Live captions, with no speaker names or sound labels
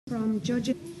From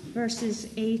Judges verses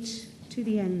 8 to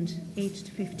the end, 8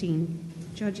 to 15.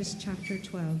 Judges chapter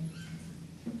 12.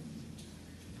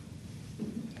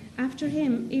 After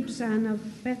him, Ibzan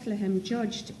of Bethlehem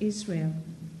judged Israel.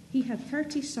 He had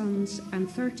 30 sons and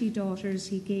 30 daughters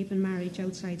he gave in marriage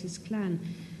outside his clan,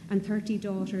 and 30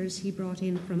 daughters he brought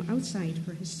in from outside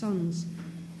for his sons.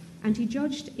 And he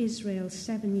judged Israel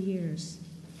 7 years.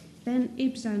 Then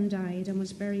Ibzan died and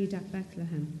was buried at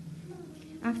Bethlehem.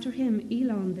 After him,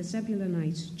 Elon the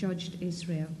Zebulunite judged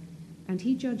Israel, and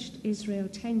he judged Israel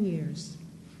 10 years.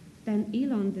 Then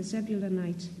Elon the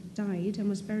Zebulunite died and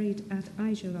was buried at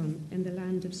Aijalon in the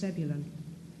land of Zebulun.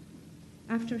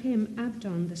 After him,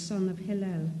 Abdon the son of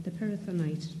Hillel the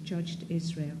Pirathonite judged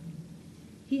Israel.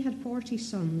 He had 40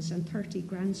 sons and 30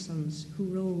 grandsons who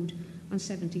rode on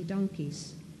 70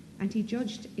 donkeys, and he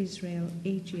judged Israel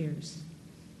 8 years.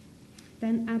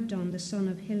 Then Abdon the son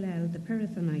of Hillel the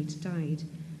Pirathonite died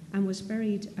and was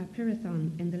buried at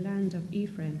Pirathon in the land of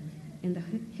Ephraim in the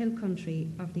hill country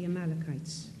of the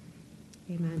Amalekites.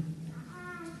 Amen.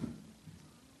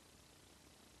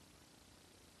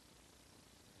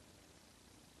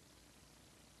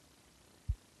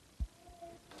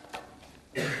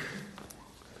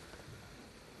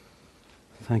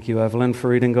 Thank you, Evelyn, for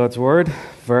reading God's Word.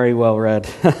 Very well read.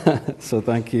 So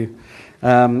thank you.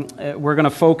 We're going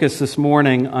to focus this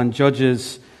morning on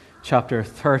Judges chapter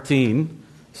 13.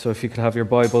 So if you could have your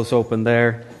Bibles open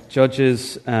there.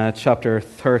 Judges chapter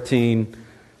 13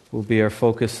 will be our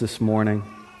focus this morning.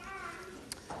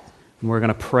 And we're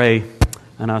going to pray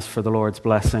and ask for the Lord's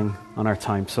blessing on our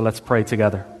time. So let's pray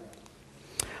together.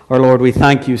 Our Lord, we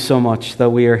thank you so much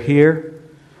that we are here.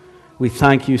 We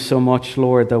thank you so much,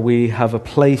 Lord, that we have a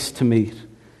place to meet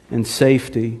in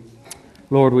safety.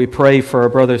 Lord, we pray for our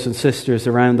brothers and sisters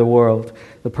around the world,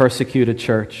 the persecuted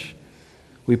church.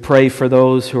 We pray for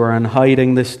those who are in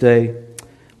hiding this day.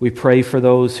 We pray for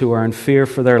those who are in fear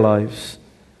for their lives.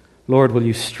 Lord, will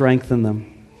you strengthen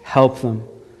them, help them,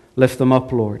 lift them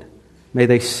up, Lord. May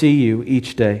they see you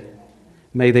each day.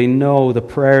 May they know the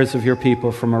prayers of your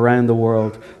people from around the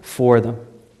world for them.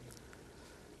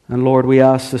 And Lord, we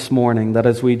ask this morning that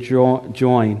as we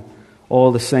join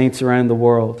all the saints around the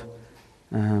world,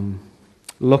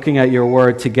 looking at your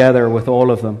word together with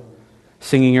all of them,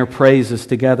 singing your praises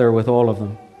together with all of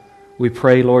them, we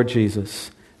pray, Lord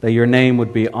Jesus, that your name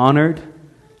would be honored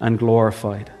and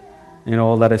glorified in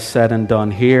all that is said and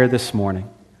done here this morning.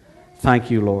 Thank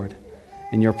you, Lord.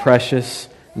 In your precious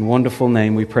and wonderful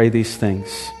name we pray these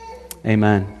things.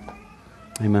 Amen.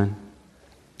 Amen.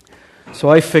 So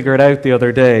I figured out the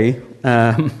other day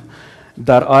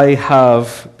that I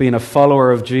have been a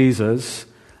follower of Jesus,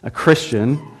 a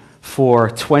Christian, for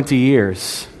 20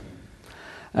 years.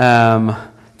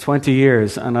 20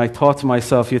 years, and I thought to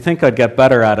myself, you'd think I'd get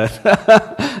better at it.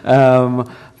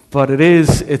 But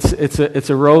it's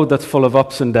a road that's full of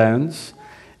ups and downs.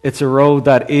 It's a road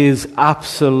that is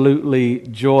absolutely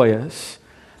joyous.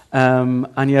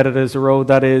 And yet it is a road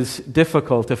that is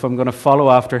difficult. If I'm going to follow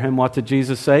after him, what did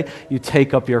Jesus say? You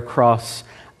take up your cross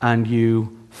and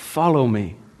you follow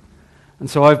me. And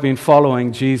so I've been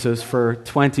following Jesus for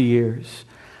 20 years.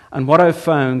 And what I've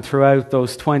found throughout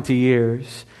those 20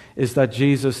 years is that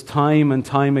Jesus, time and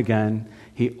time again,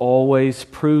 he always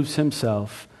proves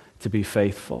himself to be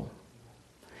faithful.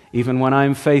 Even when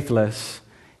I'm faithless,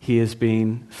 he has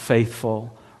been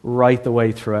faithful right the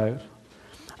way throughout.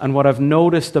 And what I've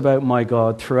noticed about my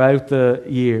God throughout the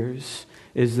years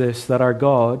is this, that our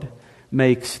God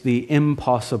makes the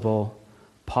impossible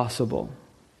possible.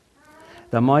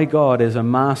 That my God is a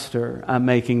master at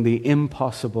making the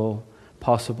impossible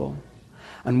possible.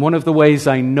 And one of the ways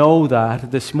I know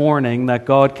that this morning, that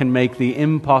God can make the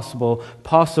impossible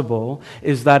possible,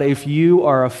 is that if you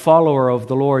are a follower of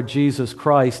the Lord Jesus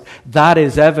Christ, that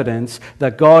is evidence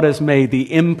that God has made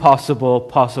the impossible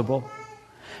possible.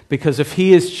 Because if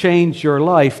he has changed your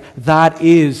life, that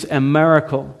is a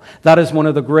miracle. That is one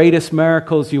of the greatest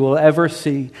miracles you will ever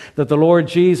see. That the Lord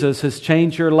Jesus has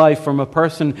changed your life from a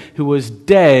person who was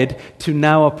dead to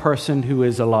now a person who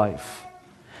is alive.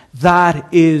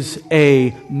 That is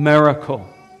a miracle.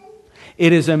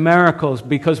 It is a miracle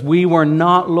because we were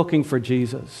not looking for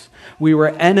Jesus. We were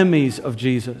enemies of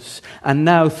Jesus. And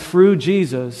now through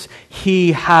Jesus,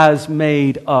 he has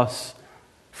made us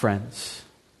friends.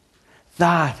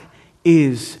 That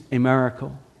is a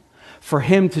miracle. For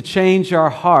him to change our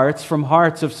hearts from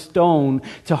hearts of stone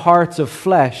to hearts of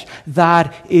flesh,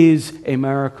 that is a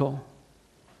miracle.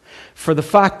 For the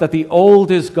fact that the old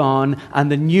is gone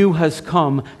and the new has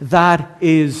come, that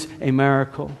is a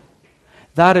miracle.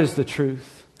 That is the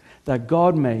truth, that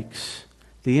God makes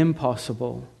the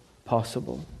impossible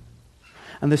possible.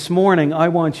 And this morning, I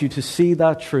want you to see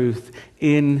that truth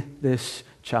in this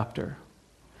chapter.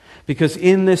 Because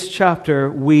in this chapter,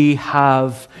 we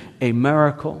have a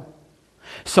miracle.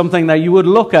 Something that you would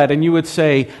look at and you would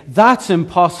say, that's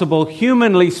impossible.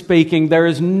 Humanly speaking, there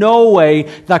is no way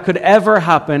that could ever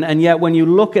happen. And yet when you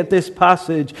look at this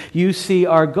passage, you see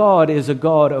our God is a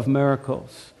God of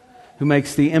miracles, who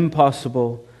makes the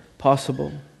impossible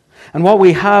possible. And what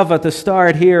we have at the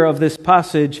start here of this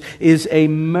passage is a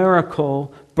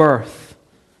miracle birth.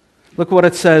 Look what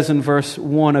it says in verse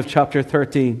 1 of chapter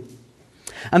 13.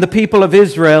 And the people of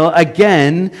Israel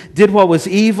again did what was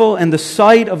evil in the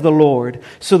sight of the Lord.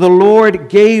 So the Lord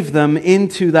gave them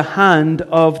into the hand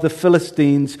of the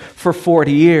Philistines for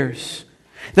 40 years.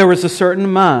 There was a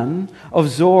certain man of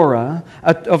Zorah,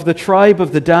 of the tribe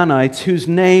of the Danites, whose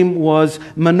name was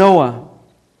Manoah.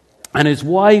 And his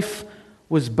wife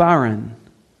was barren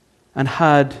and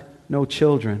had no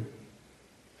children.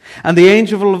 And the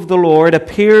angel of the Lord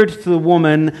appeared to the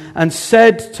woman and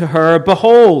said to her,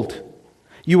 Behold,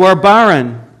 you are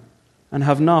barren and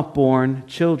have not borne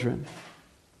children,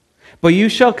 but you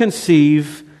shall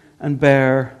conceive and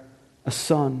bear a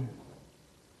son.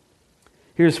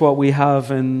 Here's what we have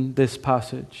in this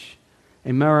passage: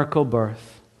 a miracle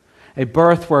birth. A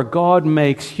birth where God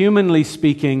makes, humanly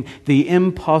speaking, the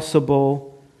impossible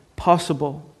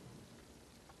possible.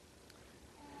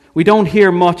 We don't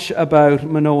hear much about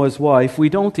Manoah's wife. We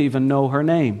don't even know her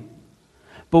name.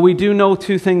 But we do know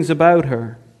two things about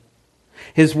her.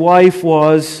 His wife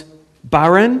was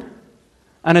barren,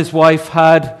 and his wife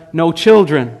had no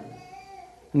children,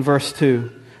 in verse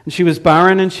 2. And she was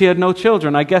barren and she had no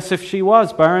children. I guess if she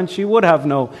was barren, she would have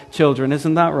no children.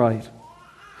 Isn't that right?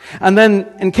 And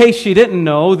then, in case she didn't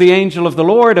know, the angel of the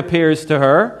Lord appears to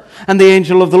her, and the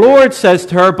angel of the Lord says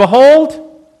to her,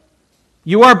 Behold,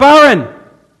 you are barren,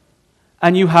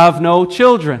 and you have no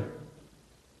children.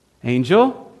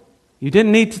 Angel, you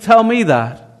didn't need to tell me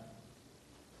that.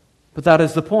 But that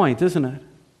is the point, isn't it?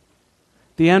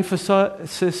 The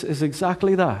emphasis is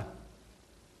exactly that.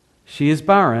 She is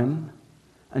barren,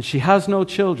 and she has no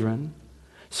children,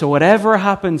 so whatever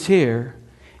happens here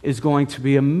is going to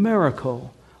be a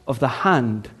miracle of the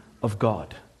hand of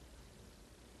God.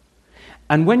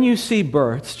 And when you see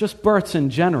births, just births in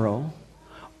general,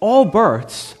 all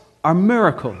births are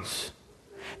miracles.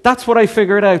 That's what I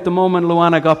figured out the moment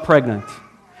Luana got pregnant.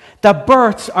 That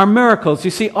births are miracles.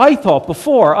 You see, I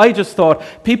just thought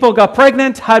people got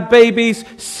pregnant, had babies,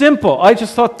 simple. I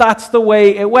just thought that's the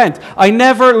way it went. I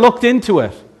never looked into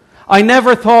it. I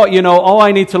never thought,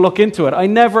 I need to look into it. I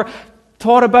never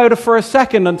thought about it for a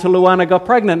second until Luana got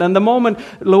pregnant. And the moment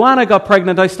Luana got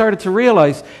pregnant, I started to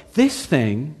realize this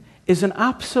thing is an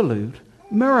absolute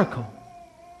miracle.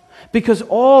 Because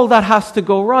all that has to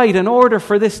go right in order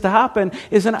for this to happen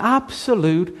is an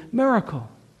absolute miracle.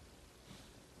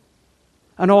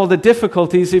 And all the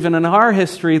difficulties, even in our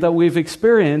history, that we've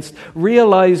experienced,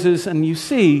 realizes, and you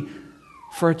see,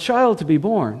 for a child to be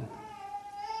born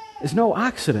is no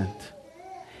accident.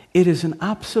 It is an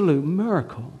absolute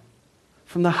miracle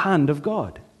from the hand of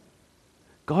God.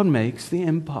 God makes the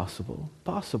impossible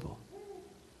possible.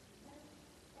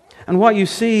 And what you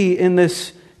see in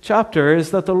this chapter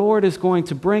is that the Lord is going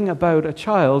to bring about a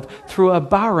child through a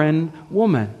barren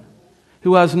woman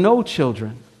who has no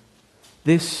children.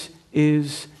 This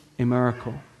is a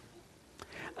miracle.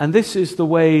 And this is the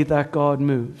way that God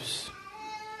moves.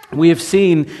 We have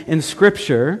seen in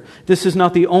Scripture, this is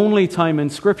not the only time in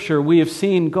Scripture, we have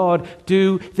seen God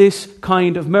do this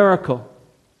kind of miracle.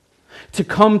 To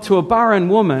come to a barren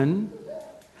woman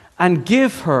and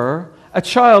give her a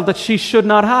child that she should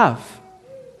not have.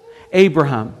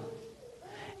 Abraham.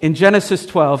 In Genesis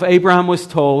 12, Abraham was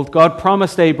told, God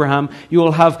promised Abraham, you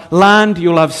will have land, you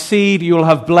will have seed, you will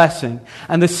have blessing.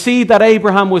 And the seed that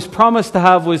Abraham was promised to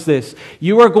have was this: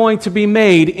 you are going to be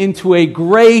made into a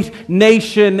great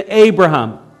nation,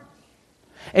 Abraham.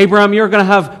 Abraham, you're going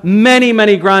to have many,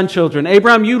 many grandchildren.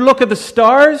 Abraham, you look at the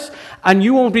stars and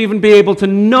you won't even be able to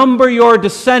number your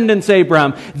descendants,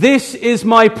 Abraham. This is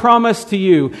my promise to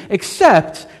you.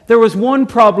 Except there was one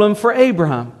problem for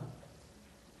Abraham.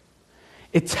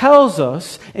 It tells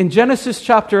us in Genesis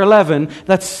chapter 11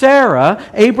 that Sarah,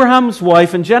 Abraham's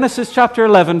wife, in Genesis chapter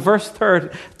 11, verse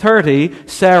 30,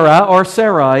 Sarah or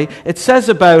Sarai, it says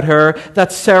about her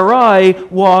that Sarai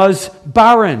was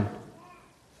barren.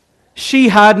 She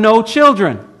had no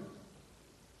children.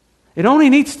 It only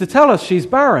needs to tell us she's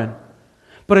barren.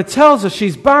 But it tells us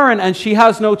she's barren and she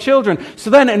has no children. So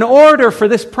then in order for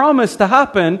this promise to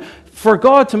happen, for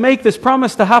God to make this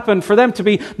promise to happen, for them to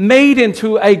be made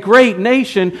into a great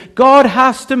nation, God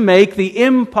has to make the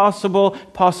impossible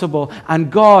possible.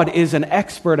 And God is an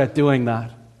expert at doing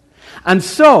that. And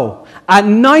so, at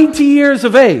 90 years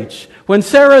of age, when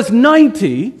Sarah's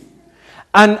 90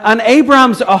 and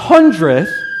Abraham's 100,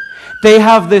 they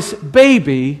have this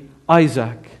baby,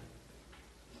 Isaac.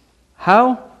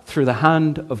 How? Through the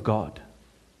hand of God.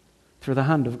 Through the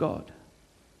hand of God.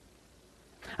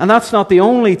 And that's not the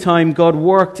only time God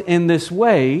worked in this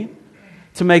way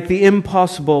to make the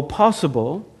impossible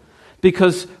possible,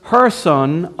 because her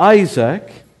son,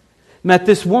 Isaac, met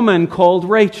this woman called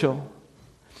Rachel.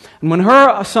 And when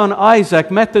her son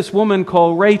Isaac met this woman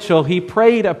called Rachel, he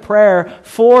prayed a prayer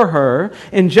for her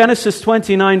in Genesis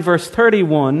 29, verse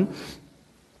 31.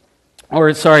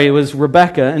 It was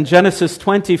Rebekah. In Genesis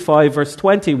 25, verse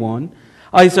 21,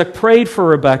 Isaac prayed for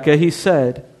Rebekah.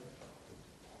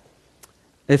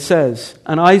 It says,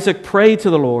 and Isaac prayed to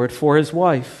the Lord for his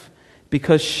wife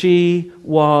because she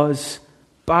was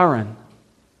barren.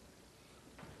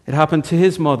 It happened to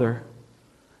his mother,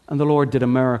 and the Lord did a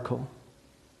miracle.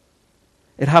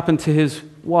 It happened to his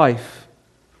wife,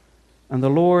 and the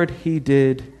Lord, he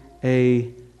did a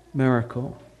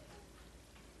miracle.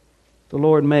 The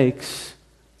Lord makes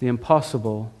the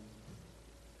impossible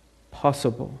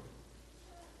possible.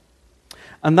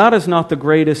 And that is not the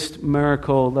greatest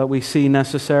miracle that we see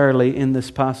necessarily in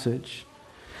this passage.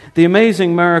 The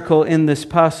amazing miracle in this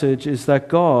passage is that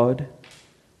God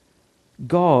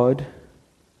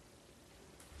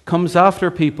comes after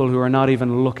people who are not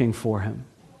even looking for him.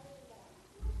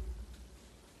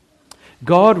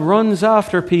 God runs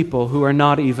after people who are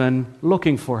not even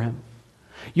looking for him.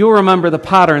 You'll remember the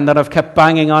pattern that I've kept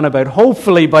banging on about.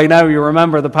 Hopefully by now you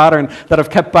remember the pattern that I've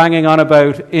kept banging on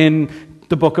about in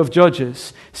the book of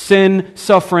Judges. Sin,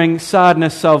 suffering,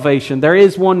 sadness, salvation. There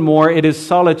is one more. It is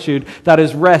solitude. That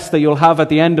is rest that you'll have at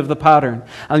the end of the pattern.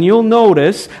 And you'll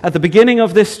notice at the beginning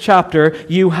of this chapter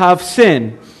you have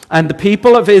sin. And the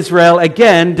people of Israel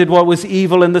again did what was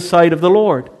evil in the sight of the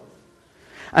Lord.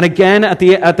 And again, at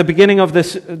the beginning of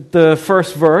the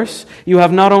first verse, you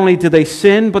have not only did they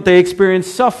sin, but they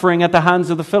experienced suffering at the hands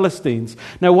of the Philistines.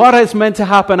 Now, what is meant to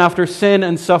happen after sin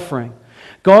and suffering?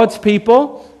 God's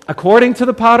people, according to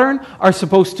the pattern, are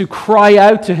supposed to cry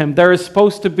out to him. There is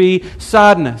supposed to be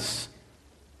sadness.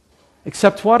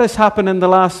 Except what has happened in the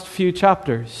last few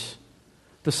chapters?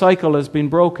 The cycle has been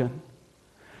broken.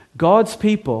 God's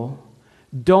people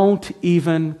don't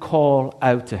even call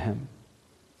out to him.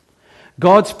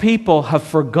 God's people have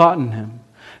forgotten him.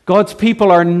 God's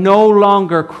people are no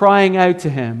longer crying out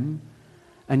to him.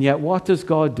 And yet what does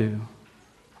God do?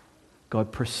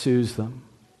 God pursues them.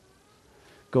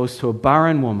 Goes to a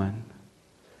barren woman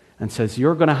and says,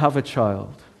 you're going to have a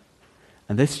child.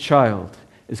 And this child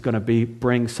is going to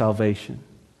bring salvation.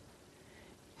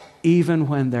 Even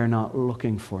when they're not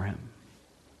looking for him.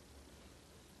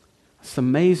 It's the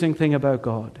amazing thing about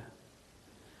God.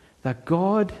 That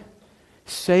God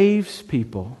saves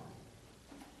people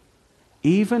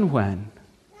even when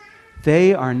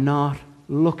they are not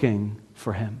looking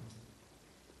for him.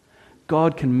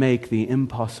 God can make the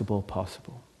impossible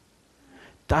possible.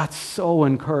 That's so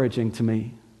encouraging to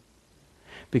me.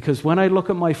 Because when I look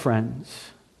at my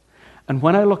friends, and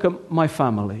when I look at my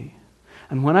family,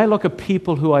 and when I look at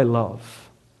people who I love,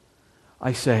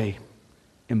 I say,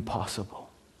 impossible.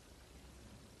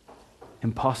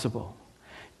 Impossible.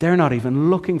 They're not even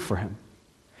looking for him.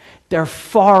 They're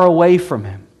far away from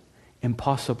him.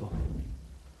 Impossible.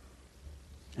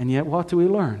 And yet what do we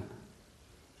learn?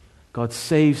 God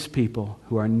saves people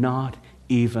who are not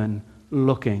even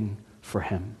looking for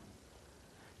him.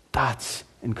 That's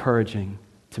encouraging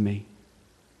to me.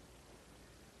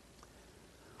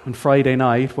 On Friday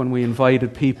night, when we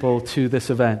invited people to this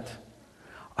event,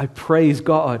 I praise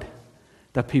God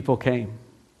that people came.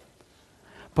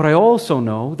 But I also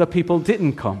know that people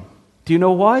didn't come. Do you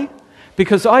know why?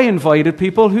 Because I invited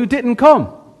people who didn't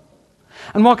come.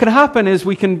 And what can happen is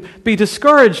we can be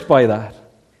discouraged by that.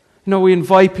 You know, we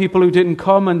invite people who didn't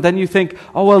come, and then you think,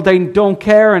 oh, well, they don't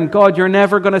care, and God, you're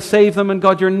never going to save them, and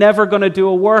God, you're never going to do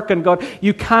a work, and God,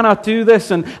 you cannot do this,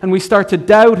 and we start to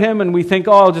doubt him, and we think,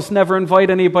 oh, I'll just never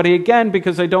invite anybody again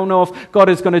because I don't know if God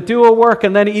is going to do a work.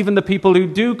 And then even the people who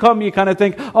do come, you kind of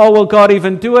think, oh, will God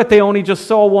even do it? They only just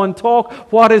saw one talk.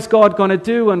 What is God going to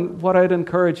do? And what I'd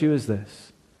encourage you is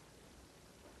this.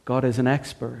 God is an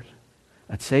expert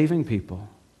at saving people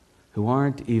who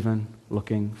aren't even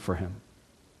looking for him.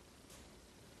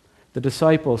 The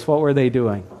disciples, what were they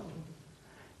doing?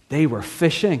 They were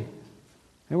fishing.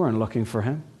 They weren't looking for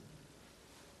him.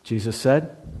 Jesus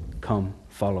said, come,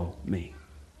 follow me.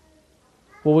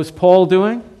 What was Paul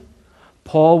doing?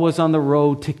 Paul was on the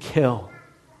road to kill.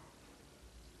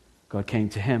 God came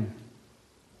to him.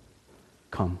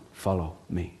 Come, follow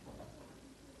me.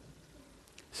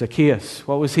 Zacchaeus,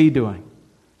 what was he doing?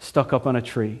 Stuck up on a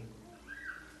tree.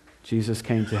 Jesus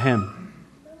came to him,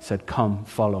 said, "Come,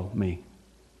 follow me."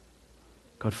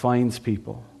 God finds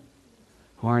people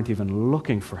who aren't even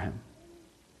looking for him.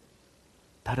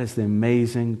 That is the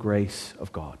amazing grace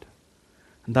of God.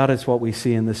 And that is what we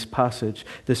see in this passage,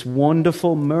 this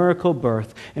wonderful miracle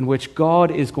birth in which God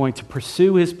is going to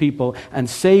pursue his people and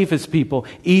save his people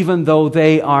even though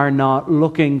they are not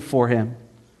looking for him.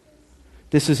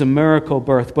 This is a miracle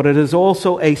birth, but it is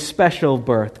also a special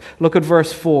birth. Look at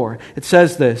verse 4. It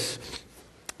says this,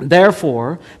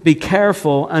 "Therefore, be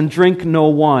careful and drink no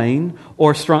wine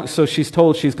or strong." So she's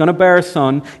told she's going to bear a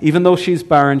son. Even though she's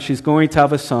barren, she's going to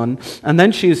have a son. And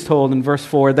then she is told in verse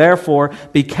 4, "Therefore,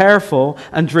 be careful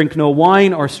and drink no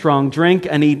wine or strong drink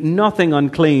and eat nothing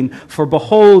unclean. For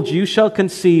behold, you shall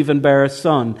conceive and bear a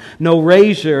son. No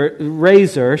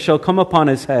razor shall come upon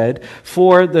his head,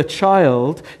 for the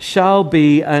child shall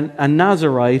be a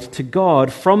Nazarite to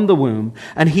God from the womb,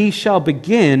 and he shall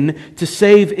begin to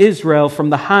save Israel from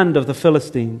the hand of the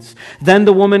Philistines." Then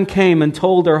the woman came and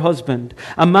told her husband,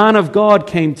 "A man of God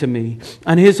came to me,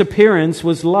 and his appearance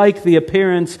was like the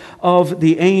appearance of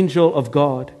the angel of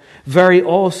God, very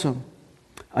awesome.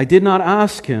 I did not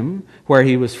ask him where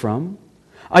he was from.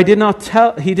 He did not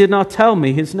tell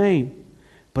me his name.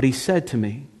 But he said to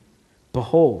me,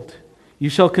 'Behold, you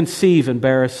shall conceive and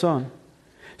bear a son.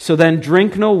 So then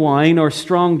drink no wine or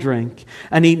strong drink,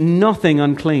 and eat nothing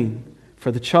unclean.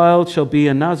 For the child shall be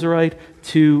a Nazarite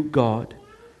to God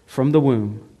from the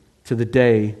womb to the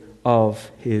day of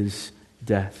his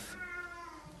death."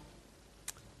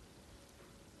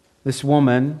 This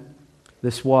woman,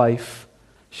 this wife,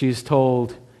 she is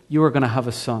told, "You are going to have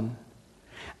a son.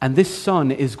 And this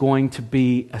son is going to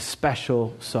be a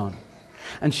special son."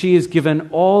 And she is given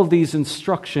all these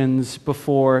instructions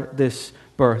before this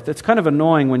birth. It's kind of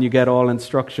annoying when you get all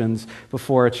instructions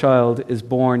before a child is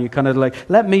born. You kind of like,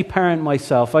 let me parent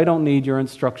myself. I don't need your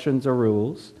instructions or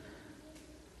rules.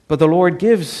 But the Lord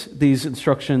gives these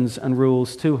instructions and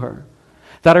rules to her.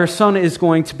 That her son is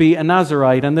going to be a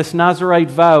Nazarite. And this Nazarite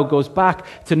vow goes back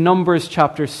to Numbers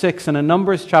chapter 6. And in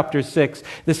Numbers chapter 6,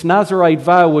 this Nazarite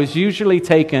vow was usually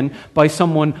taken by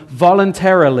someone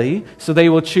voluntarily. So they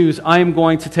will choose, I am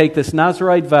going to take this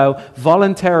Nazarite vow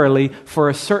voluntarily for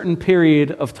a certain period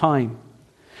of time.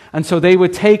 And so they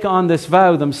would take on this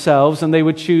vow themselves, and they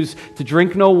would choose to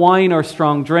drink no wine or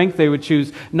strong drink. They would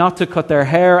choose not to cut their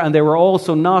hair, and they were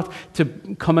also not to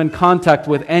come in contact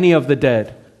with any of the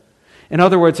dead. In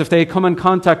other words, if they come in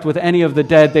contact with any of the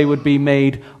dead, they would be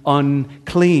made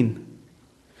unclean.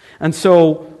 And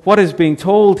so what is being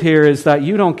told here is that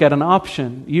you don't get an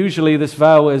option. Usually this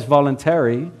vow is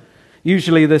voluntary.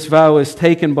 Usually this vow is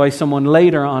taken by someone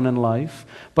later on in life.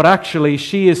 But actually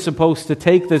she is supposed to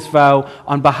take this vow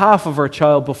on behalf of her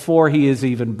child before he is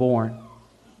even born.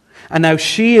 And now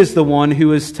she is the one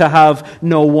who is to have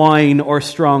no wine or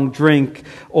strong drink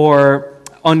or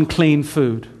unclean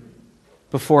food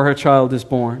before her child is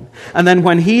born. And then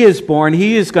when he is born,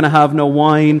 he is going to have no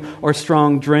wine or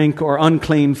strong drink or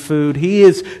unclean food. He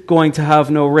is going to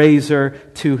have no razor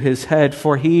to his head,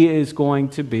 for he is going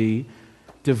to be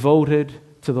devoted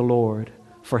to the Lord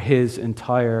for his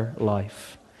entire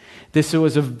life. This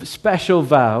was a special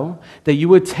vow that you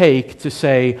would take to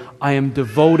say, I am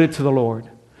devoted to the Lord.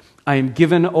 I am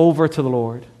given over to the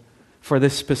Lord for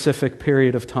this specific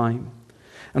period of time.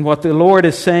 And what the Lord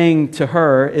is saying to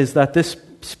her is that this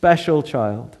special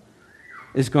child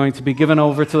is going to be given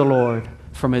over to the Lord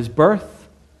from his birth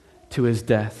to his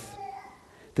death.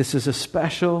 This is a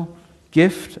special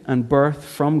gift and birth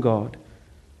from God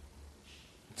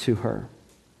to her.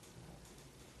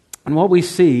 And what we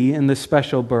see in this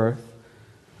special birth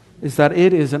is that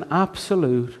it is an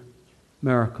absolute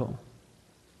miracle.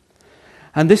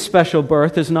 And this special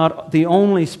birth is not the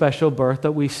only special birth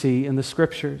that we see in the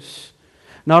Scriptures.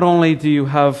 Not only do you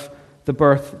have the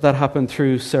birth that happened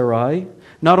through Sarai,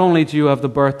 not only do you have the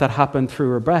birth that happened through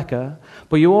Rebekah,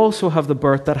 but you also have the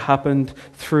birth that happened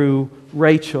through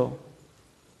Rachel.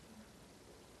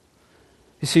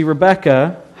 You see,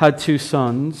 Rebekah had two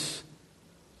sons,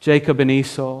 Jacob and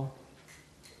Esau.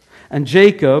 And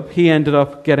Jacob, he ended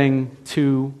up getting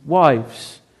two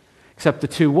wives, except the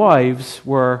two wives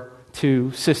were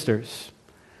two sisters.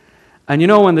 And you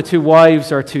know when the two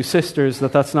wives are two sisters,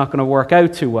 that's not going to work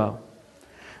out too well.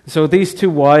 So these two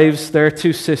wives, they're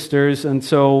two sisters, and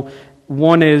so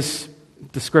one is,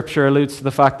 the Scripture alludes to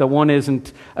the fact that one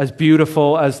isn't as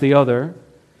beautiful as the other.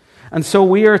 And so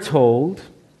we are told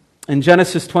in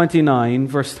Genesis 29,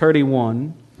 verse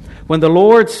 31, when the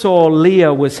Lord saw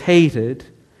Leah was hated,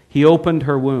 he opened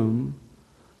her womb,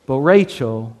 but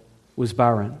Rachel was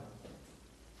barren.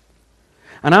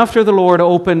 And after the Lord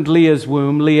opened Leah's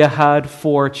womb, Leah had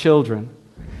 4 children.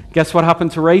 Guess what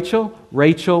happened to Rachel?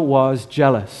 Rachel was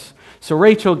jealous. So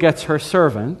Rachel gets her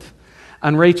servant,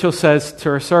 and Rachel says to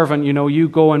her servant, you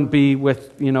go and be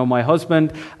with, my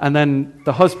husband. And then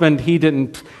the husband, he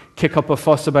didn't kick up a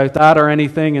fuss about that or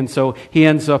anything, and so he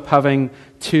ends up having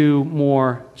 2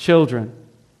 more children.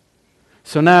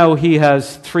 So now he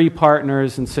has 3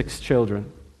 partners and 6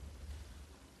 children.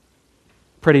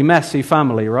 Pretty messy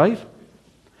family, right?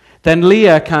 Then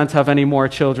Leah can't have any more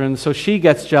children, so she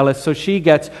gets jealous. So she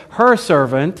gets her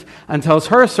servant and tells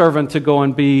her servant to go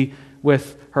and be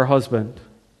with her husband.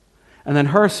 And then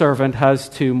her servant has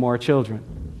 2 more children.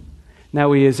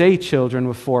 Now he has 8 children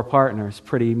with 4 partners.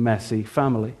 Pretty messy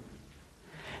family.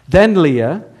 Then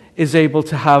Leah is able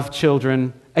to have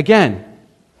children again.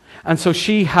 And so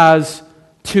she has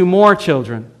 2 more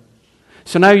children.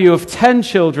 So now you have 10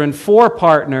 children, 4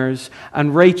 partners,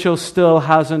 and Rachel still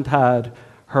hasn't had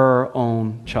her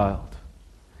own child.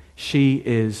 She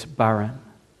is barren.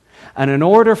 And in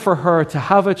order for her to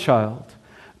have a child,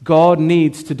 God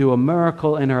needs to do a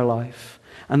miracle in her life.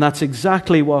 And that's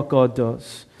exactly what God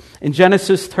does. In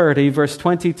Genesis 30, verse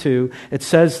 22, it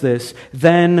says this,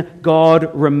 "Then God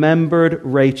remembered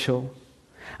Rachel,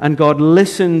 and God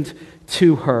listened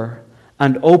to her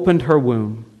and opened her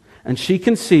womb, and she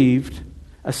conceived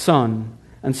a son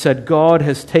and said, 'God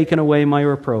has taken away my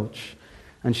reproach.'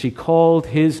 And she called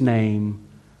his name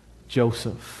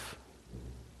Joseph."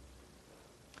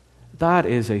 That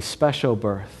is a special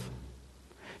birth.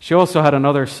 She also had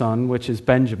another son, which is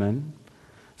Benjamin.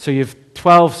 So you have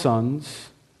 12 sons,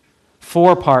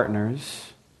 4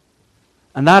 partners,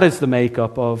 and that is the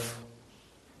makeup of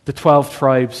the 12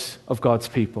 tribes of God's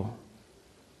people.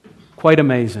 Quite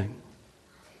amazing.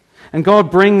 And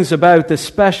God brings about this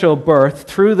special birth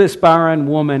through this barren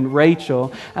woman,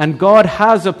 Rachel. And God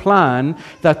has a plan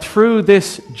that through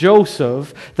this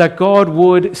Joseph, that God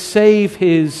would save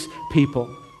his people.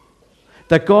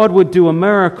 That God would do a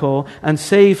miracle and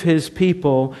save his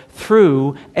people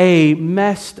through a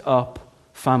messed up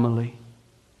family.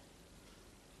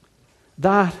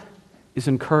 That is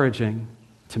encouraging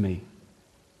to me.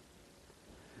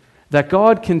 That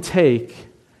God can take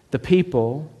the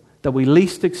people that we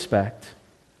least expect,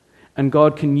 and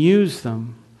God can use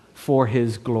them for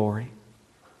his glory.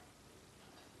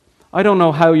 I don't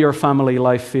know how your family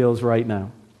life feels right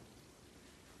now.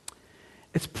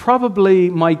 It's probably,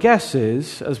 my guess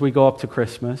is, as we go up to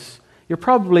Christmas, you're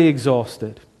probably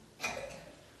exhausted.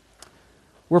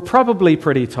 We're probably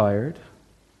pretty tired.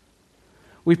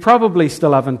 We probably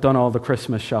still haven't done all the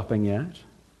Christmas shopping yet.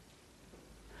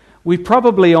 We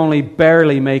probably only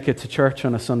barely make it to church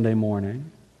on a Sunday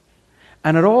morning.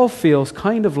 And it all feels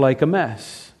kind of like a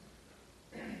mess.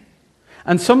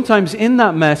 And sometimes in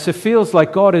that mess, it feels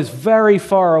like God is very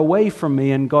far away from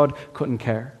me and God couldn't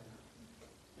care.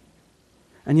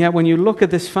 And yet when you look at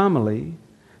this family,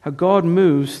 how God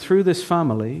moves through this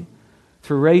family,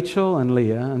 through Rachel and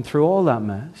Leah, and through all that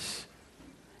mess,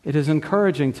 it is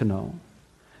encouraging to know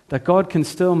that God can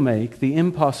still make the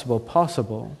impossible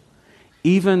possible,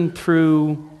 even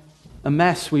through a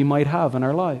mess we might have in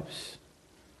our lives.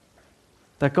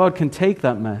 That God can take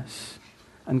that mess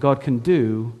and God can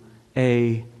do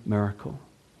a miracle.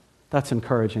 That's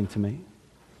encouraging to me.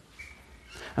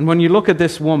 And when you look at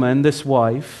this woman, this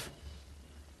wife,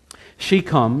 she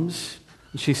comes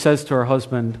and she says to her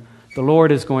husband, "The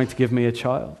Lord is going to give me a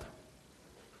child.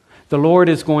 The Lord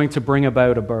is going to bring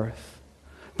about a birth.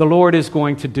 The Lord is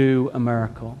going to do a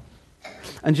miracle."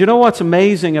 And you know what's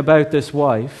amazing about this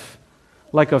wife?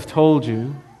 Like I've told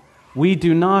you, we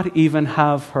do not even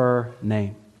have her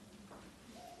name.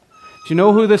 Do you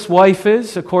know who this wife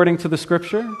is according to the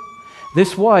Scripture?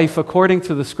 This wife, according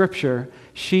to the Scripture,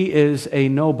 she is a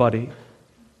nobody.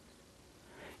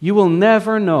 You will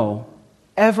never know,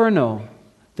 ever know,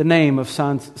 the name of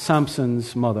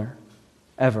Samson's mother.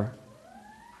 Ever.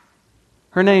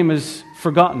 Her name is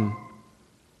forgotten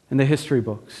in the history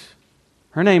books.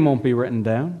 Her name won't be written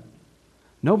down.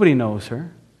 Nobody knows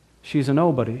her. She's a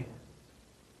nobody.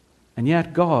 And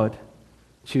yet God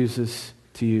chooses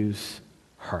to use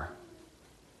her.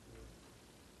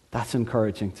 That's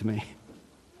encouraging to me.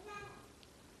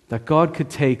 That God could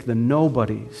take the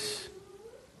nobodies,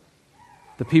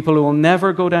 the people who will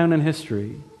never go down in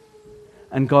history,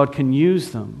 and God can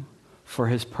use them for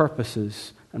his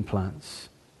purposes and plans.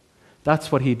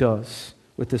 That's what he does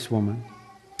with this woman.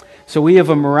 So we have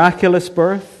a miraculous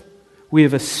birth, we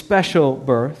have a special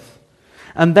birth,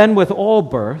 and then with all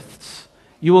births,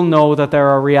 you will know that there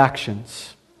are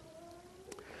reactions.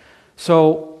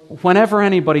 So whenever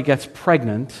anybody gets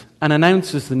pregnant and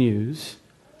announces the news,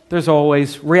 there's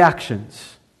always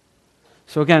reactions.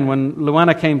 So again, when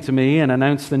Luana came to me and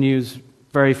announced the news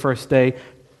very first day,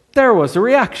 there was a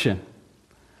reaction.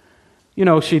 You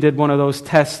know, she did one of those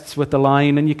tests with the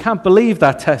line, and you can't believe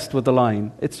that test with the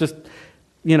line. It's just,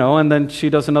 you know, and then she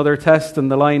does another test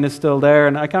and the line is still there,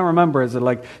 and I can't remember, is it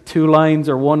like 2 lines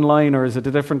or 1 line, or is it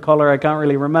a different color? I can't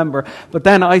really remember. But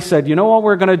then I said, you know what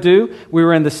we're going to do? We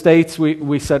were in the States,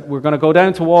 we said we're going to go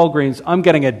down to Walgreens. I'm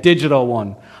getting a digital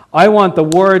one. I want the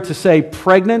word to say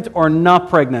pregnant or not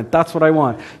pregnant. That's what I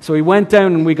want. So we went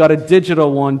down and we got a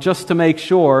digital one just to make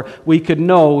sure we could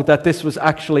know that this was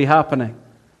actually happening.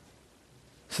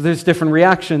 So there's different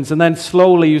reactions, and then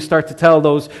slowly you start to tell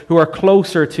those who are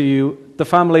closer to you, the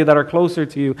family that are closer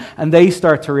to you, and they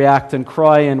start to react and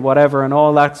cry and whatever and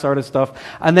all that sort of stuff.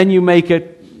 And then you make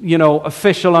it, you know,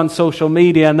 official on social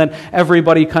media, and then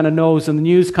everybody kind of knows, and the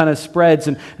news kind of spreads,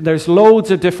 and there's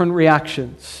loads of different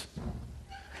reactions.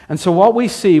 And so what we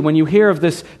see when you hear of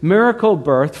this miracle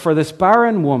birth for this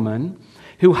barren woman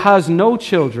who has no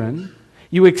children,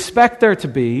 you expect there to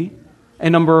be a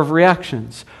number of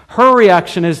reactions. Her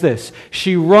reaction is this.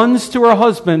 She runs to her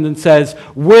husband and says,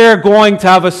 we're going to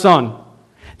have a son.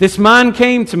 This man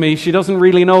came to me. She doesn't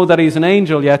really know that he's an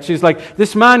angel yet. She's like,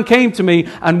 this man came to me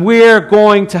and we're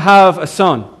going to have a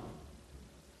son.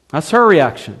 That's her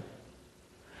reaction.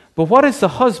 But what is the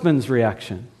husband's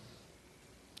reaction?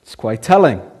 It's quite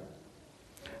telling.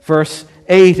 Verse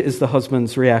 8 is the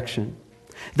husband's reaction.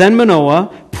 Then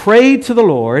Manoah prayed to the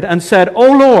Lord and said,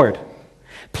 O Lord,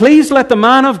 please let the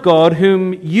man of God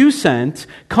whom you sent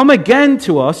come again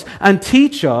to us and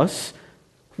teach us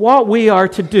what we are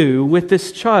to do with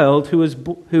this child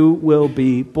who will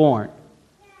be born.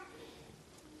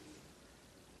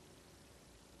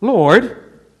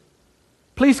 Lord,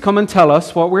 please come and tell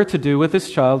us what we're to do with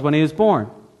this child when he is born.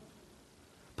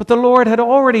 But the Lord had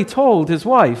already told his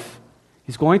wife,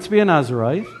 he's going to be a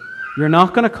Nazirite. You're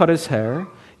not going to cut his hair.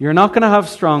 You're not going to have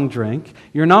strong drink.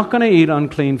 You're not going to eat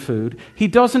unclean food. He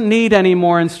doesn't need any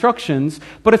more instructions,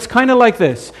 but it's kind of like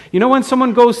this. You know when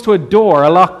someone goes to a door, a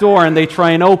locked door, and they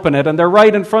try and open it, and they're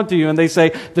right in front of you, and they say,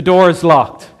 the door is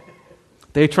locked.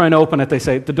 They try and open it. They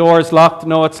say, the door is locked.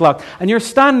 No, it's locked. And you're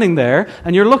standing there,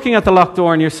 and you're looking at the locked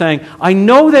door, and you're saying, I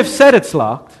know they've said it's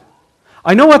locked.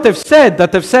 I know what they've said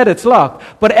it's locked,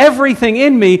 but everything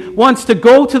in me wants to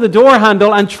go to the door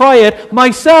handle and try it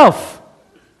myself.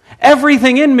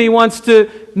 Everything in me wants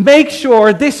to make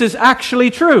sure this is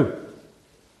actually true.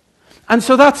 And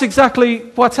so that's exactly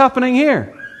what's happening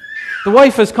here. The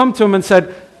wife has come to him and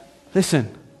said, listen,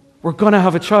 we're going to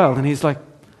have a child. And he's like,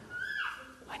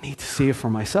 I need to see it for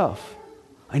myself.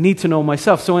 I need to know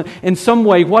myself. So in some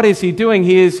way, what is he doing?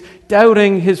 He is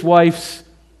doubting his wife's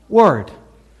word.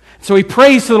 So he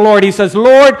prays to the Lord. He says,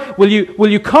 Lord, will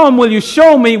you come? Will you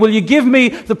show me? Will you give me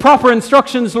the proper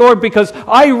instructions, Lord? Because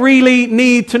I really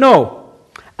need to know.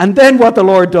 And then what the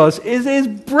Lord does is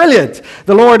brilliant.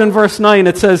 The Lord in verse 9,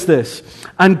 it says this,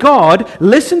 and God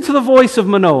listened to the voice of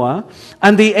Manoah,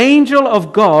 and the angel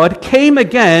of God came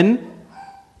again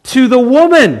to the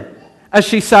woman as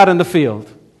she sat in the field.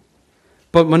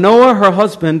 But Manoah, her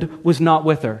husband, was not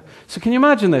with her. So can you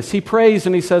imagine this? He prays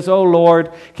and he says, oh Lord,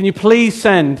 can you please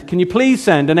send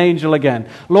an angel again?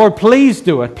 Lord, please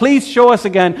do it. Please show us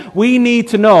again. We need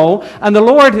to know. And the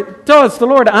Lord does. The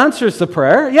Lord answers the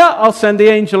prayer. Yeah, I'll send the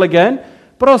angel again,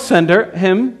 but I'll send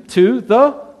him to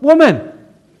the woman.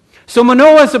 So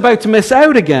Manoah is about to miss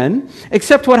out again,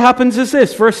 except what happens is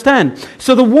this, verse 10.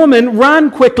 So the woman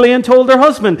ran quickly and told her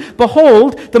husband,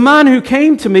 behold, the man who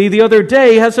came to me the other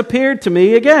day has appeared to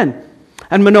me again.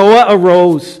 And Manoah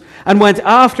arose and went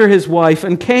after his wife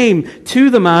and came to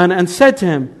the man and said to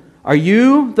him, are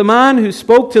you the man who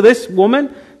spoke to this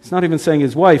woman? It's not even saying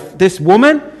his wife, this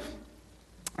woman?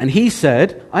 And he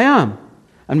said, I am.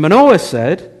 And Manoah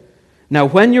said, now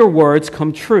when your words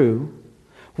come true,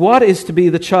 what is to be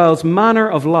the child's manner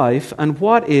of life, and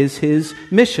what is his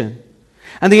mission?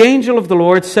 And the angel of the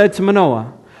Lord said to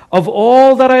Manoah, of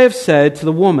all that I have said to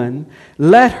the woman,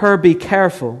 let her be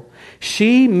careful.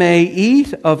 She may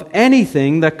eat of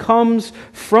anything that comes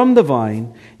from the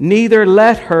vine, neither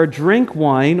let her drink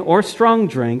wine or strong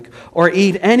drink, or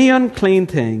eat any unclean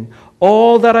thing.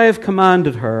 All that I have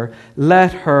commanded her,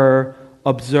 let her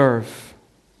observe.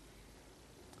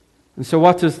 And so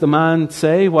what does the man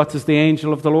say? What does the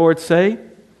angel of the Lord say?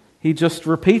 He just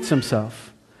repeats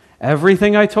himself.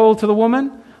 Everything I told to the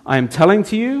woman, I am telling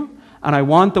to you, and I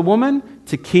want the woman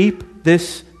to keep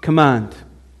this command.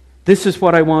 This is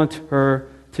what I want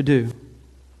her to do.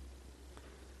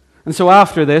 And so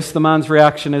after this, the man's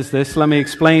reaction is this. Let me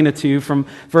explain it to you from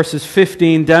verses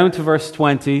 15 down to verse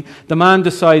 20. The man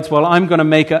decides, well, I'm going to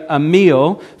make a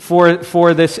meal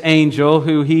for this angel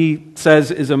who he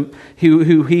says is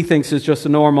who he thinks is just a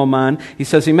normal man. He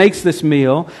says he makes this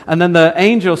meal, and then the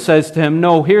angel says to him,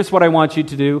 no, here's what I want you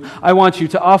to do. I want you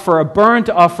to offer a burnt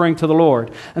offering to the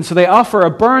Lord. And so they offer a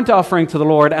burnt offering to the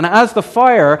Lord, and as the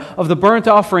fire of the burnt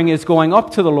offering is going up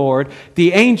to the Lord,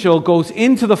 the angel goes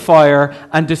into the fire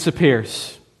and disappears.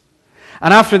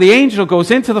 And after the angel goes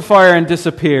into the fire and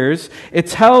disappears, it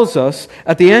tells us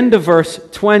at the end of verse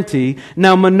 20,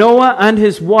 now Manoah and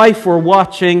his wife were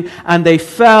watching, and they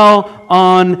fell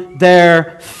on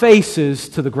their faces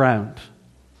to the ground.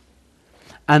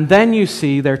 And then you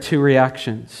see their two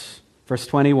reactions. Verse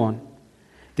 21,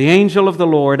 the angel of the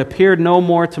Lord appeared no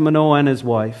more to Manoah and his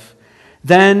wife.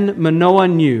 Then Manoah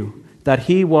knew that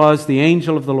he was the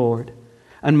angel of the Lord.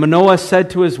 And Manoah said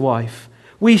to his wife,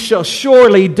 we shall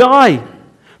surely die,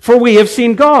 for we have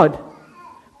seen God.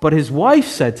 But his wife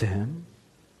said to him,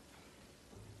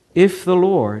 if the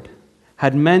Lord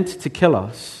had meant to kill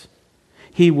us,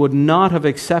 he would not have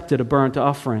accepted a burnt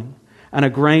offering and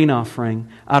a grain offering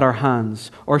at our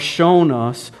hands, or shown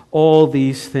us all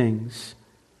these things,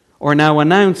 or now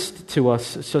announced to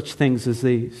us such things as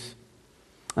these.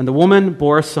 And the woman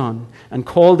bore a son, and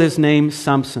called his name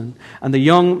Samson. And the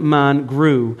young man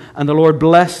grew, and the Lord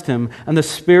blessed him, and the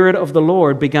Spirit of the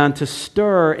Lord began to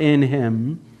stir in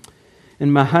him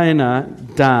in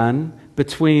Mahaneh Dan,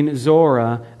 between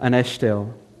Zorah and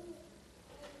Eshtaol.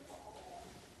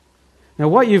 Now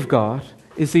what you've got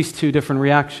is these two different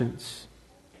reactions.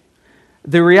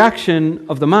 The reaction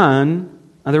of the man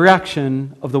and the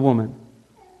reaction of the woman.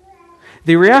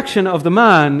 The reaction of the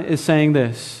man is saying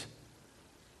this: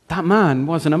 that man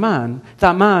wasn't a man.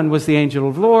 That man was the angel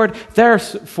of the Lord.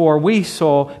 Therefore, we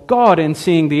saw God in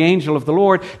seeing the angel of the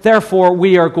Lord. Therefore,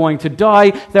 we are going to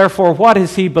die. Therefore, what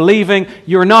is he believing?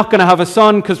 You're not going to have a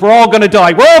son because we're all going to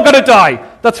die. We're all going to die.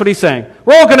 That's what he's saying.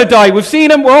 We're all going to die. We've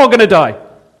seen him. We're all going to die.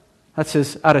 That's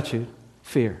his attitude.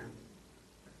 Fear.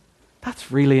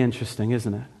 That's really interesting,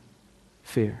 isn't it?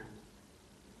 Fear.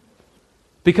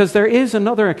 Because there is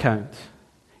another account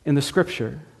in the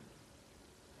Scripture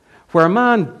where a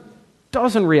man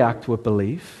doesn't react with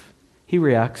belief, he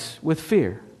reacts with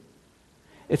fear.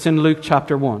 It's in Luke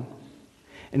chapter 1.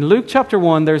 In Luke chapter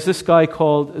 1, there's this guy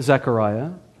called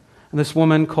Zechariah and this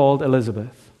woman called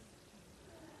Elizabeth.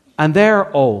 And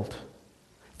they're old.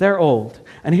 They're old.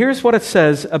 And here's what it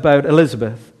says about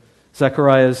Elizabeth,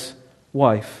 Zechariah's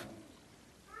wife.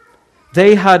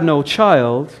 They had no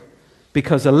child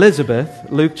because Elizabeth,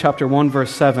 Luke chapter 1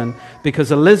 verse 7,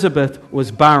 because Elizabeth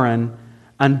was barren,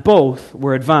 and both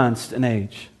were advanced in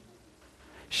age.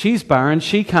 She's barren,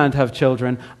 she can't have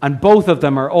children, and both of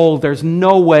them are old. There's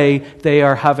no way they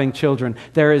are having children.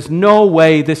 There is no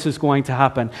way this is going to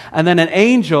happen. And then an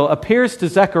angel appears to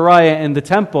Zechariah in the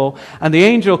temple, and the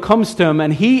angel comes to him,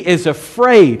 and he is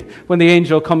afraid when the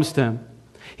angel comes to him.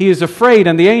 He is afraid,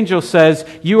 and the angel says,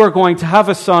 you are going to have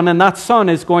a son, and that son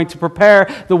is going to prepare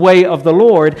the way of the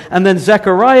Lord. And then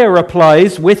Zechariah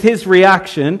replies with his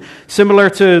reaction, similar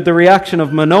to the reaction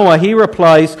of Manoah. He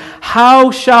replies,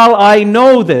 how shall I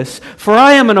know this? For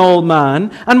I am an old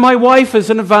man, and my wife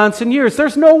is in advance in years.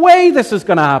 There's no way this is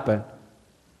going to happen.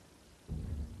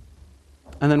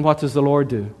 And then what does the Lord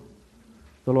do?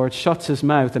 The Lord shuts his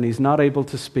mouth, and he's not able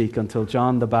to speak until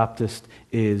John the Baptist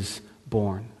is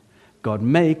born. God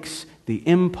makes the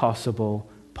impossible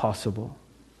possible.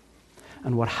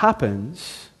 And what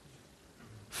happens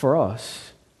for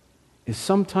us is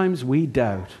sometimes we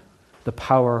doubt the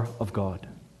power of God.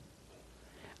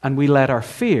 And we let our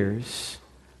fears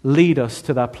lead us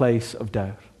to that place of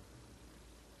doubt.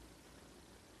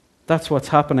 That's what's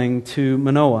happening to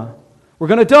Manoah. We're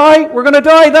going to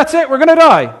die, that's it, we're going to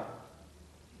die.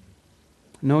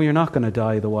 No, you're not going to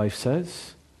die, the wife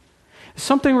says.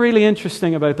 Something really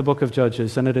interesting about the book of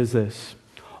Judges, and it is this.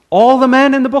 All the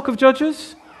men in the book of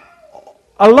Judges,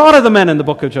 a lot of the men in the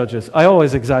book of Judges, I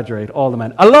always exaggerate, all the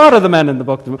men, a lot of the men in the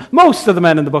book, most of the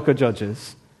men in the book of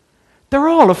Judges, they're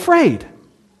all afraid.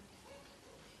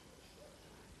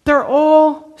 They're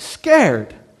all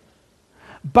scared.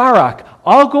 Barak,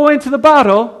 I'll go into the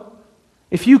battle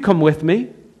if you come with me.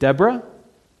 Deborah,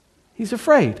 he's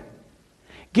afraid.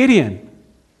 Gideon,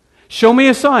 show me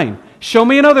a sign. Show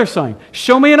me another sign.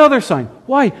 Show me another sign.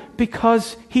 Why?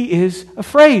 Because he is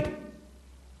afraid.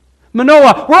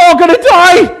 Manoah, we're all going to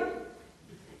die.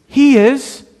 He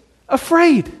is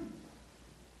afraid.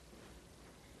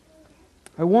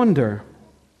 I wonder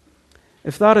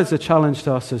if that is a challenge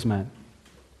to us as men.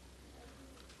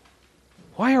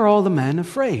 Why are all the men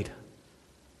afraid?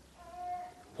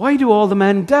 Why do all the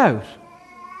men doubt?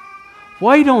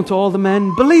 Why don't all the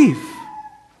men believe?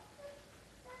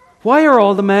 Why are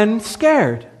all the men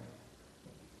scared?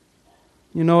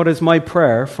 You know, it is my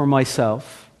prayer for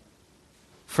myself,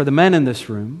 for the men in this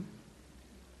room,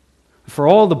 for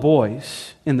all the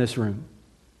boys in this room,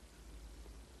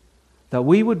 that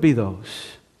we would be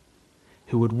those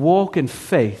who would walk in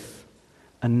faith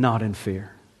and not in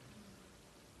fear.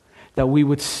 That we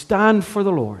would stand for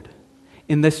the Lord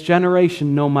in this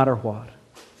generation no matter what.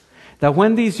 That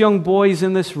when these young boys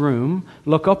in this room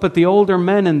look up at the older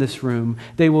men in this room,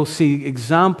 they will see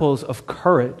examples of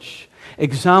courage,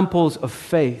 examples of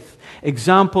faith,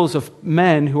 examples of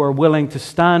men who are willing to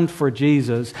stand for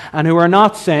Jesus and who are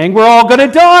not saying, we're all going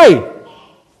to die.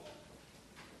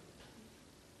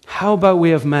 How about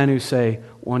we have men who say,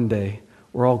 one day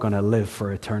we're all going to live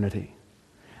for eternity?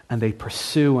 And they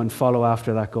pursue and follow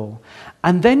after that goal.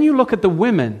 And then you look at the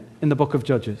women in the book of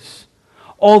Judges.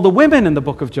 All the women in the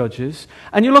book of Judges.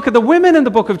 And you look at the women in the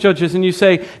book of Judges and you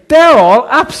say, they're all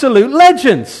absolute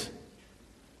legends.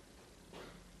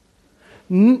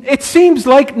 It seems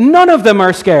like none of them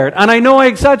are scared. And I know I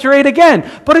exaggerate again,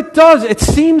 but it does. It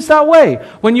seems that way.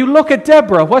 When you look at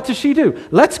Deborah, what does she do?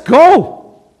 Let's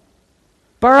go.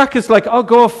 Barak is like, I'll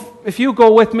go if you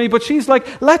go with me. But she's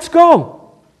like, let's go.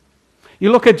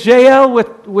 You look at Jael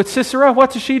with Sisera, what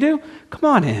does she do? Come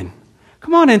on in.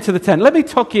 Come on into the tent. Let me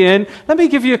tuck you in. Let me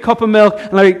give you a cup of milk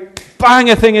and let me bang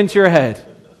a thing into your head.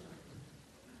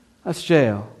 That's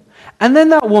Jael. And then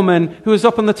that woman who is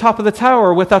up on the top of the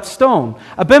tower with that stone.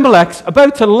 Abimelech's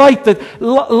about to light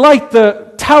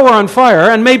the tower on fire,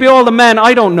 and maybe all the men,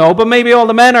 I don't know, but maybe all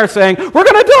the men are saying, we're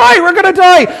going to die, we're going to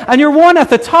die. And your one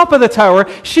at the top of the tower,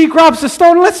 she grabs the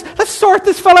stone, let's sort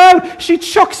this fella out. She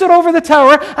chucks it over the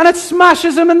tower, and it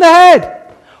smashes him in the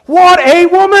head. What a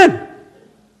woman!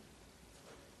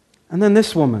 And then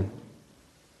this woman,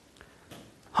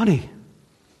 honey,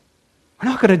 we're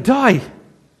not going to die.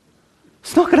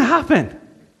 It's not going to happen.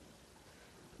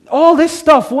 All this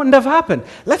stuff wouldn't have happened.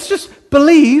 Let's just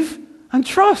believe and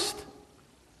trust.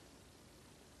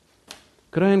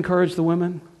 Could I encourage the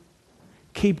women?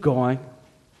 Keep going.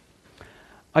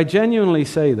 I genuinely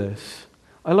say this.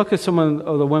 I look at some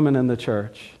of the women in the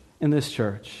church, in this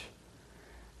church,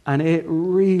 and it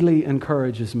really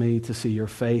encourages me to see your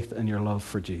faith and your love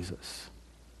for Jesus.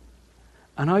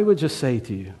 And I would just say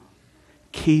to you,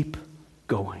 keep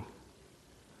going.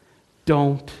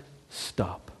 Don't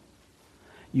stop.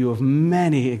 You have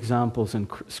many examples in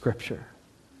Scripture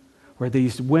where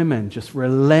these women just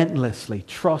relentlessly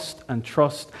trust and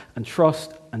trust and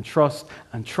trust and trust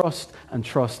and trust and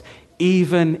trust,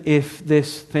 even if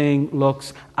this thing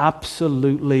looks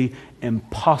absolutely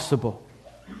impossible.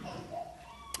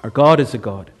 Our God is a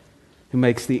God who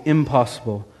makes the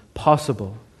impossible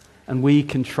possible, and we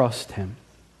can trust Him.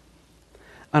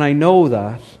 And I know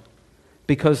that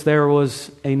because there was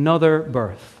another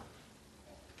birth,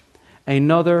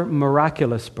 another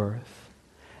miraculous birth,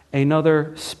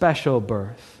 another special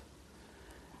birth,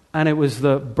 and it was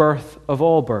the birth of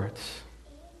all births.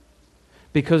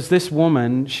 Because this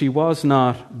woman, she was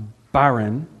not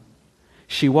barren,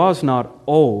 she was not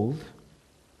old,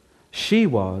 she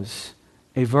was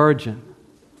a virgin.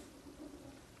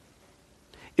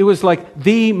 It was like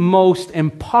the most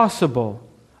impossible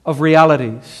of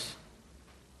realities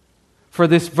for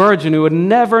this virgin who had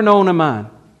never known a man,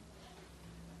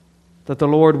 that the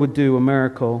Lord would do a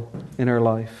miracle in her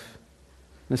life.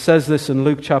 And it says this in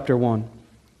Luke chapter 1.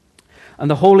 And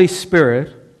the Holy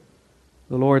Spirit,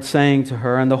 the Lord saying to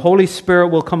her, and the Holy Spirit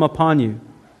will come upon you,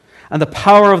 and the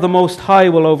power of the Most High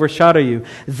will overshadow you.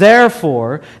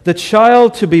 Therefore, the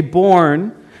child to be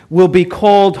born will be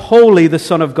called Holy, the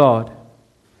Son of God.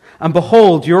 And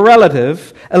behold, your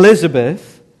relative, Elizabeth,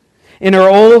 in her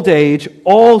old age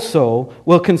also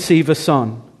will conceive a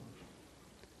son.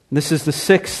 This is the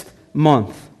 6th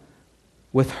month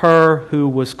with her who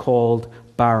was called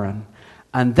barren.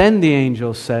 And then the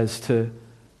angel says to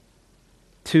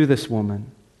this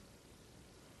woman,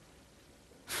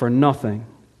 for nothing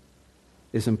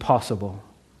is impossible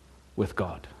with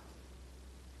God.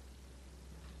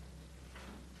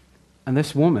 And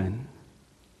this woman,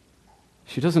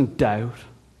 she doesn't doubt.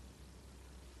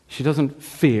 She doesn't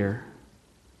fear.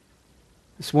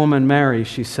 This woman, Mary,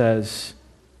 she says,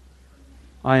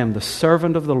 I am the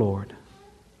servant of the Lord.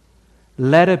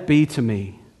 Let it be to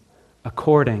me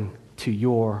according to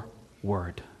your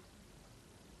word.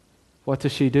 What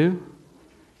does she do?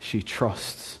 She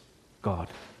trusts God,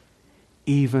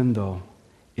 even though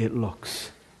it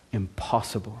looks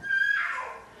impossible.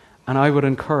 And I would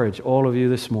encourage all of you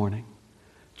this morning,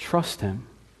 trust Him,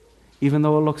 even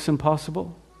though it looks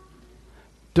impossible.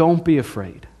 Don't be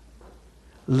afraid.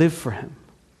 live for him.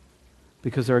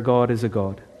 Because our God is a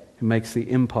God who makes the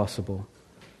impossible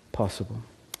possible.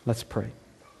 Let's pray.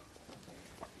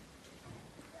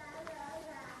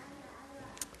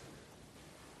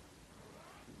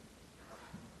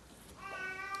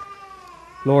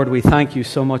 Lord, we thank you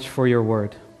so much for your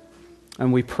word.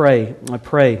 And I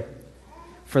pray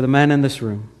for the men in this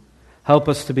room. Help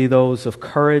us to be those of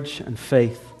courage and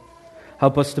faith.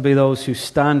 Help us to be those who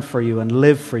stand for you and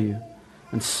live for you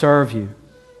and serve you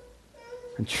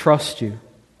and trust you.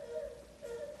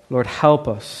 Lord, help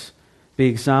us be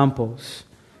examples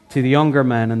to the younger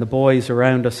men and the boys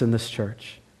around us in this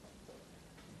church.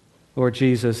 Lord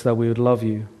Jesus, that we would love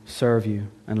you, serve you,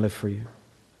 and live for you.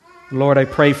 Lord, I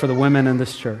pray for the women in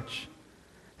this church.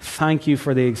 Thank you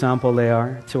for the example they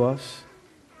are to us.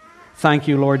 Thank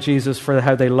you, Lord Jesus, for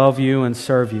how they love you and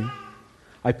serve you.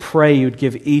 I pray you'd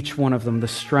give each one of them the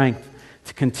strength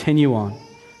to continue on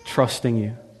trusting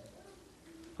you.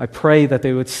 I pray that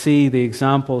they would see the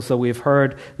examples that we have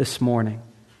heard this morning,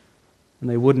 and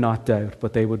they would not doubt,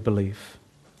 but they would believe.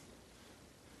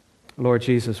 Lord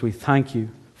Jesus, we thank you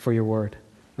for your word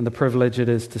and the privilege it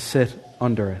is to sit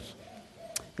under it.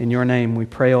 In your name we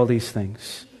pray all these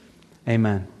things.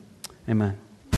 Amen. Amen.